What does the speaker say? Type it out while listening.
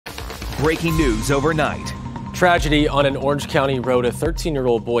breaking news overnight. Tragedy on an Orange County road. A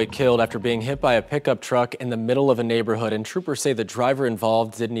 13-year-old boy killed after being hit by a pickup truck in the middle of a neighborhood, and troopers say the driver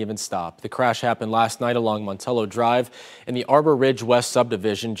involved didn't even stop. The crash happened last night along Montello Drive in the Arbor Ridge West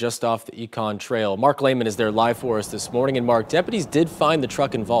subdivision just off the Econ Trail. Mark Lehman is there live for us this morning. And Mark, deputies did find the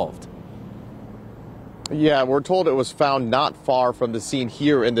truck involved. Yeah, we're told it was found not far from the scene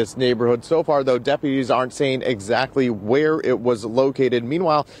here in this neighborhood. So far, though, deputies aren't saying exactly where it was located.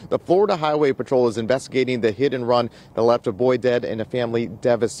 Meanwhile, the Florida Highway Patrol is investigating the hit and run that left a boy dead and a family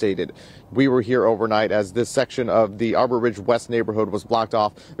devastated. We were here overnight as this section of the Arbor Ridge West neighborhood was blocked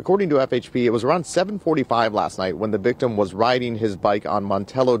off. According to FHP, it was around 7:45 last night when the victim was riding his bike on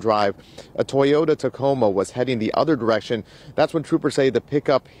Montello Drive. A Toyota Tacoma was heading the other direction. That's when troopers say the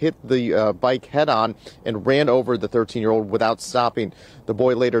pickup hit the bike head on and ran over the 13-year-old without stopping. The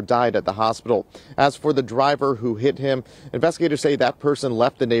boy later died at the hospital. As for the driver who hit him, investigators say that person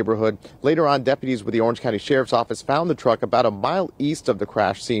left the neighborhood. Later on, deputies with the Orange County Sheriff's Office found the truck about a mile east of the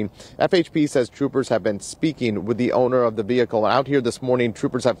crash scene. FHP says troopers have been speaking with the owner of the vehicle. Out here this morning,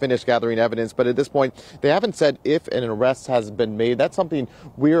 troopers have finished gathering evidence, but at this point, they haven't said if an arrest has been made. That's something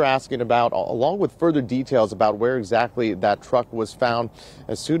we're asking about, along with further details about where exactly that truck was found.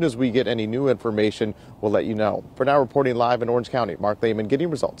 As soon as we get any new information, we'll let you know. For now, reporting live in Orange County, Mark Lehman, Getting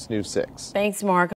Results, News 6. Thanks, Mark.